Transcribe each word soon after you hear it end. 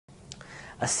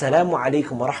Assalamu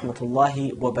alaikum wa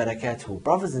rahmatullahi wa barakatuh.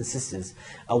 Brothers and sisters,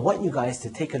 I want you guys to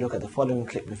take a look at the following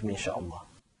clip with me, inshaAllah.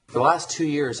 For the last 2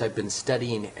 years, I've been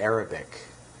studying Arabic.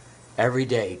 Every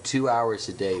day, 2 hours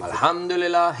a day.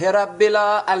 Alhamdulillah,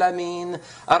 Rabbil Alameen,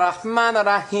 Ar-Rahman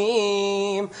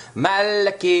Ar-Rahim,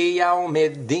 Maliki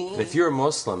Yawmiddin. If you're a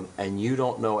Muslim and you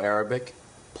don't know Arabic,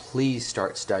 please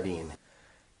start studying.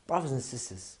 Brothers and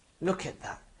sisters, look at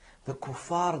that. The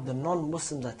kuffar, the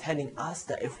non-Muslims are telling us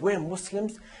that if we're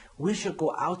Muslims, we should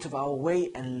go out of our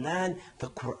way and learn the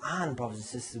Qur'an, brothers and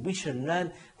sisters. We should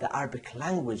learn the Arabic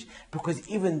language because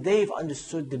even they've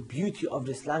understood the beauty of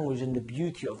this language and the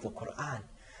beauty of the Qur'an.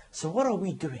 So what are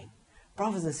we doing?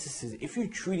 Brothers and sisters, if you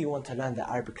truly want to learn the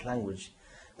Arabic language,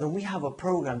 then we have a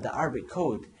program, the Arabic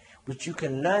Code, which you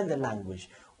can learn the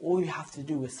language. All you have to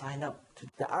do is sign up to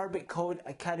the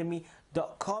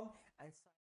ArabicCodeAcademy.com.